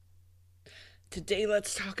Today,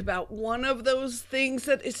 let's talk about one of those things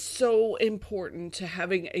that is so important to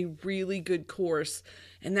having a really good course,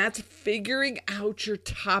 and that's figuring out your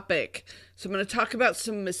topic. So I'm going to talk about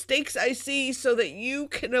some mistakes I see so that you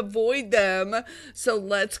can avoid them. So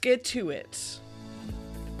let's get to it.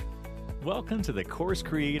 Welcome to the Course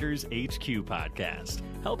Creators HQ podcast,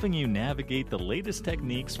 helping you navigate the latest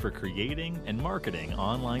techniques for creating and marketing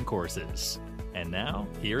online courses. And now,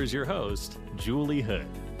 here's your host, Julie Hood.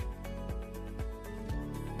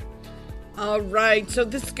 All right, so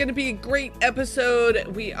this is going to be a great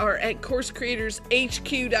episode. We are at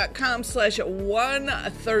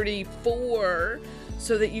coursecreatorshq.com/134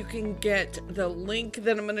 so that you can get the link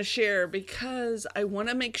that I'm going to share, because I want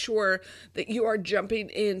to make sure that you are jumping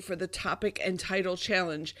in for the topic and title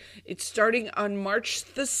challenge. It's starting on March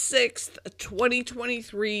the 6th,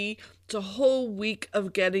 2023. It's a whole week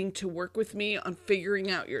of getting to work with me on figuring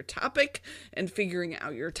out your topic and figuring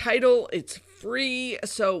out your title. It's free,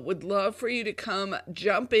 so would love for you to come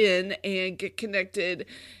jump in and get connected,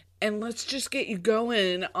 and let's just get you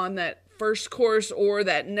going on that first course or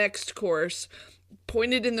that next course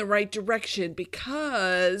pointed in the right direction,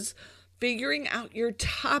 because figuring out your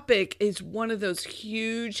topic is one of those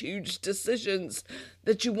huge decisions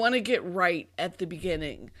that you want to get right at the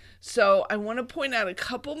beginning. So I want to point out a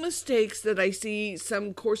couple mistakes that I see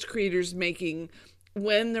some course creators making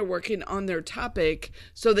when they're working on their topic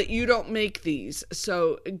so that you don't make these.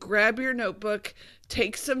 So grab your notebook,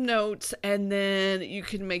 take some notes, and then you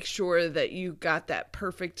can make sure that you got that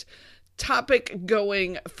perfect topic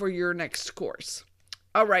going for your next course.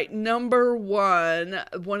 All right, number one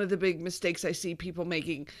of the big mistakes I see people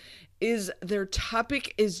making is their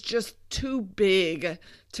topic is just too big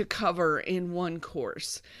to cover in one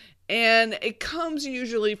course. And it comes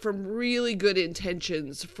usually from really good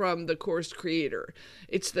intentions from the course creator.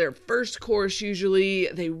 It's their first course usually.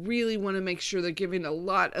 They really want to make sure they're giving a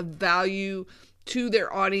lot of value to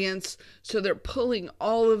their audience. So they're pulling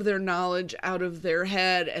all of their knowledge out of their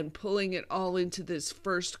head and pulling it all into this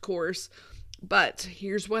first course. But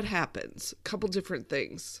here's what happens. A couple different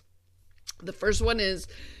things. The first one is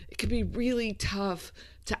it can be really tough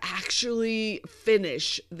to actually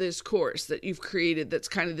finish this course that you've created that's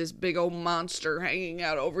kind of this big old monster hanging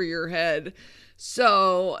out over your head.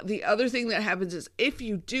 So the other thing that happens is if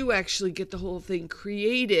you do actually get the whole thing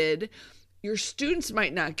created, your students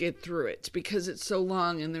might not get through it because it's so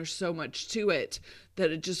long and there's so much to it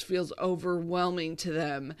that it just feels overwhelming to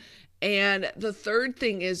them. And the third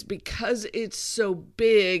thing is because it's so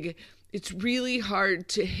big, it's really hard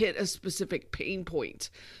to hit a specific pain point.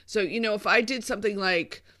 So, if I did something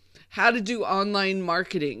like how to do online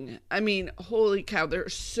marketing, I mean, holy cow, there are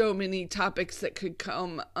so many topics that could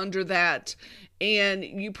come under that. And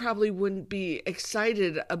you probably wouldn't be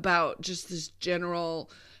excited about just this general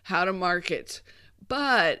how to market.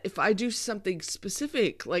 But if I do something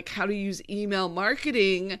specific, like how to use email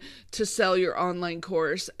marketing to sell your online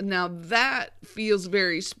course, now that feels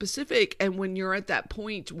very specific. And when you're at that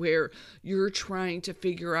point where you're trying to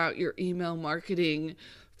figure out your email marketing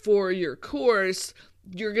for your course,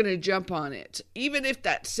 you're going to jump on it. Even if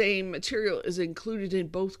that same material is included in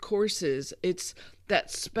both courses, it's that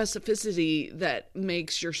specificity that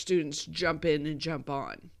makes your students jump in and jump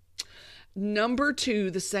on. Number two,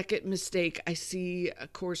 the second mistake I see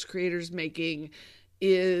course creators making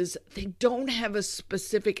is they don't have a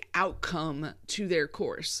specific outcome to their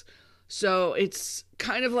course. So it's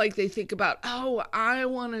kind of like they think about, I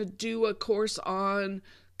want to do a course on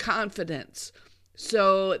confidence.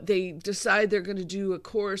 So they decide they're going to do a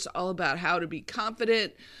course all about how to be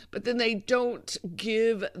confident, but then they don't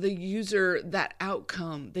give the user that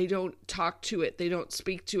outcome. They don't talk to it. They don't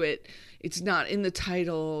speak to it. It's not in the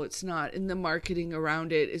title. It's not in the marketing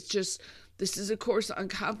around it. It's just, this is a course on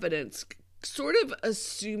confidence, sort of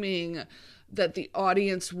assuming that the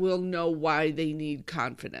audience will know why they need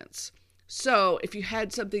confidence. So if you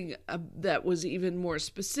had something that was even more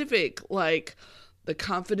specific, like the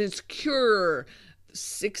confidence cure,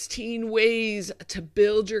 16 ways to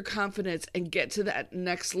build your confidence and get to that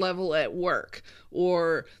next level at work,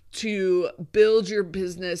 or to build your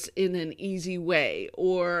business in an easy way,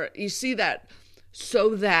 or you see that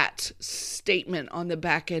so that statement on the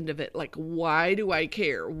back end of it, like, why do I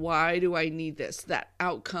care? Why do I need this? That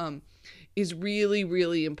outcome is really,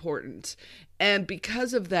 really important. And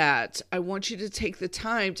because of that, I want you to take the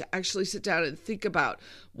time to actually sit down and think about,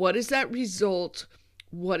 what is that result?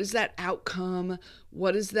 What is that outcome?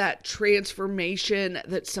 What is that transformation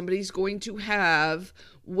that somebody's going to have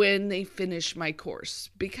when they finish my course?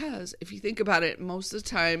 Because if you think about it, most of the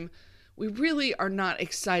time we really are not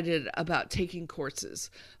excited about taking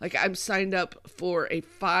courses. Like, I'm signed up for a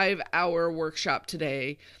 5-hour workshop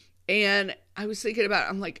today, and I was thinking about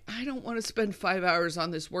it. I'm like, I don't want to spend 5 hours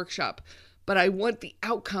on this workshop, but I want the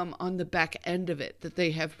outcome on the back end of it that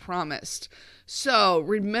they have promised. So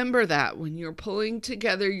remember that when you're pulling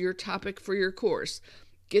together your topic for your course,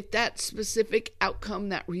 get that specific outcome,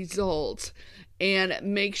 that result, and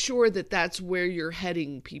make sure that that's where you're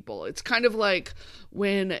heading, people. It's kind of like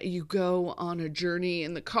when you go on a journey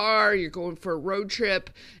in the car, you're going for a road trip,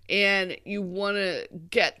 and you want to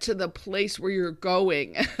get to the place where you're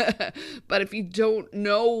going. But if you don't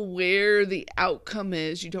know where the outcome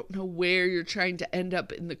is, you don't know where you're trying to end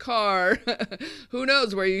up in the car, who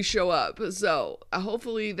knows where you show up. So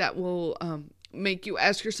hopefully that will make you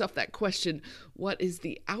ask yourself that question: what is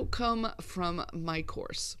the outcome from my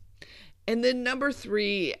course? And then number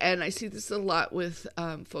 3, and I see this a lot with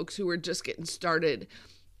folks who are just getting started,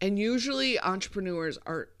 and usually entrepreneurs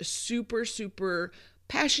are super, super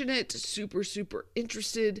passionate, super, super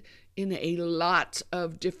interested in a lot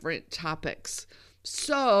of different topics.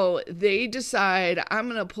 So they decide, I'm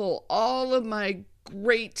going to pull all of my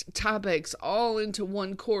great topics all into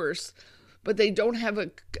one course, but they don't have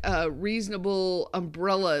a reasonable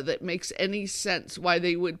umbrella that makes any sense why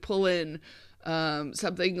they would pull in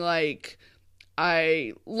something like,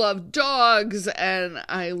 I love dogs and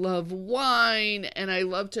I love wine and I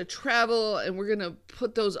love to travel, and we're going to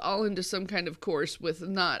put those all into some kind of course with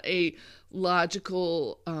not a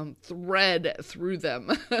logical thread through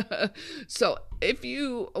them. So if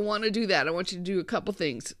you want to do that, I want you to do a couple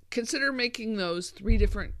things. Consider making those 3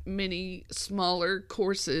 different mini smaller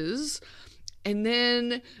courses, and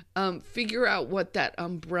then figure out what that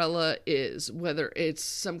umbrella is, whether it's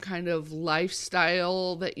some kind of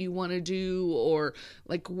lifestyle that you want to do, or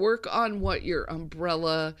like work on what your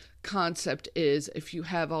umbrella concept is if you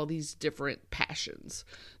have all these different passions.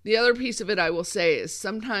 The other piece of it I will say is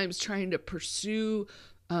sometimes trying to pursue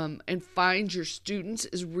and find your students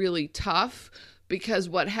is really tough, because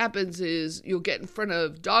what happens is you'll get in front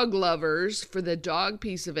of dog lovers for the dog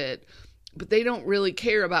piece of it, but they don't really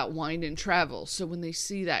care about wine and travel. So when they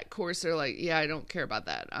see that course, they're like, yeah, I don't care about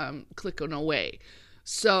that. I'm clicking away.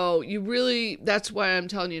 So that's why I'm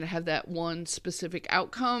telling you to have that one specific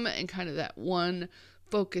outcome and kind of that one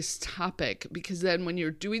focused topic, because then when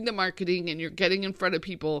you're doing the marketing and you're getting in front of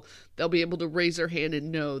people, they'll be able to raise their hand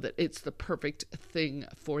and know that it's the perfect thing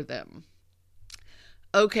for them.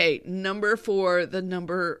 Okay, number 4, the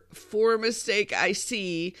number 4 mistake I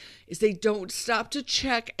see is they don't stop to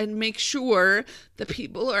check and make sure the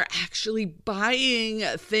people are actually buying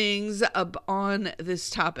things up on this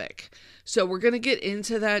topic. So we're going to get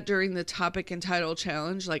into that during the topic and title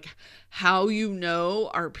challenge, like how you know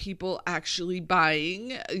are people actually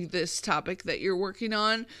buying this topic that you're working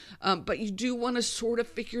on. But you do want to sort of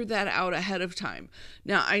figure that out ahead of time.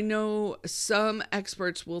 Now, I know some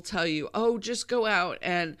experts will tell you, oh, just go out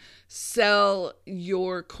and sell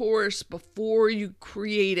your course before you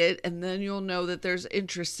create it, and then you'll know that there's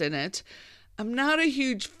interest in it. I'm not a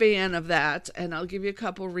huge fan of that, and I'll give you a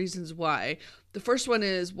couple reasons why. The first one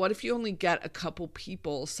is, what if you only get a couple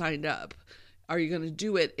people signed up? Are you going to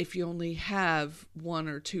do it if you only have 1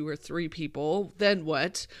 or 2 or 3 people? Then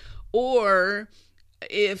what? Or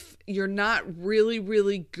if you're not really,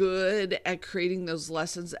 really good at creating those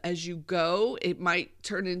lessons as you go, it might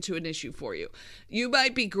turn into an issue for you. You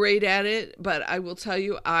might be great at it, but I will tell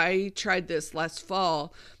you, I tried this last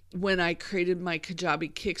fall when I created my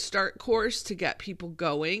Kajabi Kickstart course to get people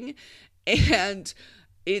going, and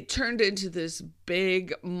it turned into this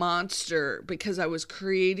big monster because I was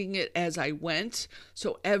creating it as I went.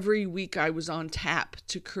 So every week I was on tap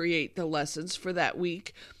to create the lessons for that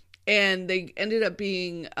week. And they ended up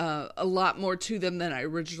being a lot more to them than I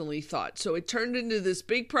originally thought. So it turned into this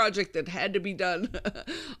big project that had to be done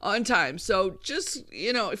on time. So just,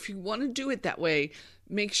 if you want to do it that way,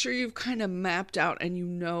 make sure you've kind of mapped out and you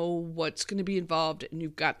know what's going to be involved, and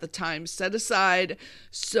you've got the time set aside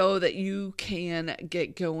so that you can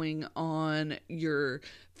get going on your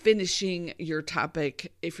finishing your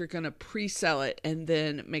topic if you're going to pre-sell it, and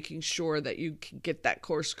then making sure that you can get that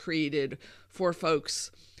course created for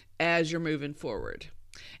folks as you're moving forward.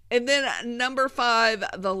 And then number 5,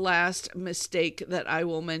 the last mistake that I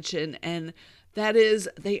will mention, and that is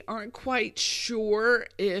they aren't quite sure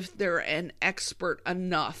if they're an expert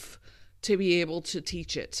enough to be able to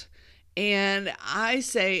teach it. And I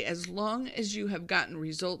say, as long as you have gotten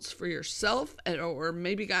results for yourself, or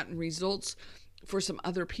maybe gotten results for some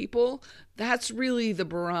other people, that's really the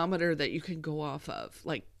barometer that you can go off of.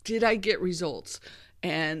 Like, did I get results?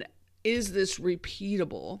 And is this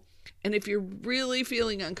repeatable? And if you're really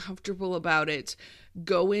feeling uncomfortable about it,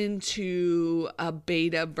 go into a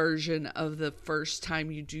beta version of the first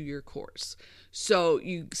time you do your course. So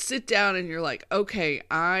you sit down and you're like, okay,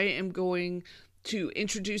 I am going to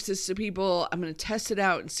introduce this to people. I'm going to test it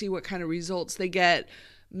out and see what kind of results they get.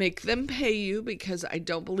 Make them pay you, because I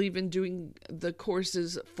don't believe in doing the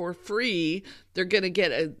courses for free. They're going to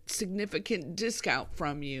get a significant discount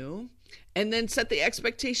from you. And then set the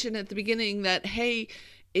expectation at the beginning that, hey,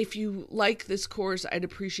 if you like this course, I'd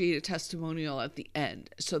appreciate a testimonial at the end.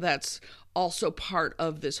 So that's also part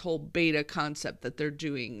of this whole beta concept that they're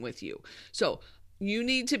doing with you. So you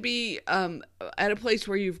need to be at a place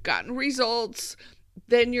where you've gotten results,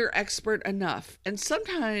 then you're expert enough. And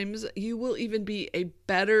sometimes you will even be a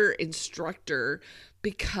better instructor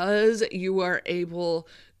because you are able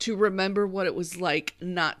to remember what it was like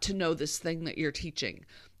not to know this thing that you're teaching.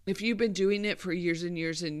 If you've been doing it for years and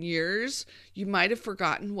years and years, you might have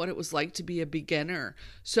forgotten what it was like to be a beginner.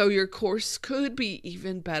 So your course could be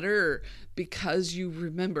even better because you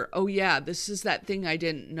remember, oh yeah, this is that thing I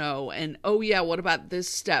didn't know. And oh yeah, what about this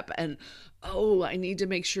step? And oh, I need to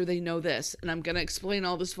make sure they know this. And I'm going to explain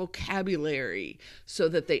all this vocabulary so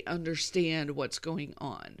that they understand what's going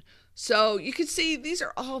on. So you can see these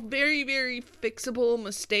are all very, very fixable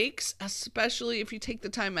mistakes, especially if you take the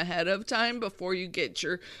time ahead of time before you get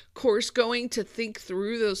your course going to think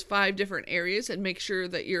through those 5 different areas and make sure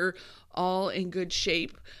that you're all in good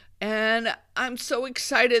shape. And I'm so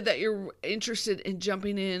excited that you're interested in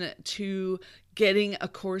jumping in to getting a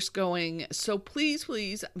course going. So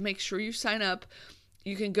please make sure you sign up.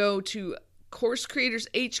 You can go to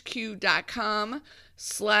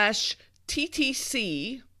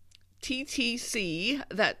coursecreatorshq.com/TTC. TTC,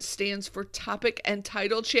 that stands for Topic and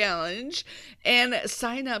Title Challenge, and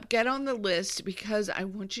sign up, get on the list, because I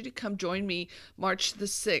want you to come join me March the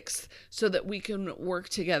 6th so that we can work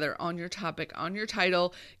together on your topic, on your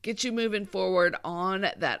title, get you moving forward on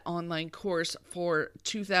that online course for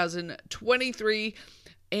 2023,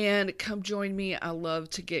 and come join me. I love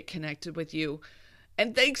to get connected with you.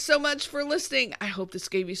 And thanks so much for listening. I hope this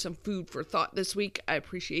gave you some food for thought this week. I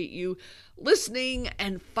appreciate you listening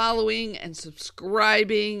and following and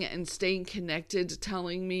subscribing and staying connected,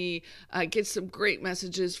 telling me, get some great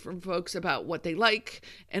messages from folks about what they like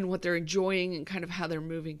and what they're enjoying and kind of how they're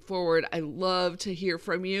moving forward. I love to hear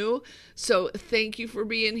from you. So thank you for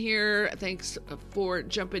being here. Thanks for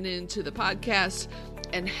jumping into the podcast,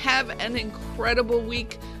 and have an incredible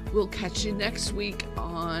week. We'll catch you next week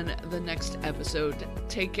on the next episode.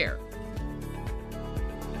 Take care.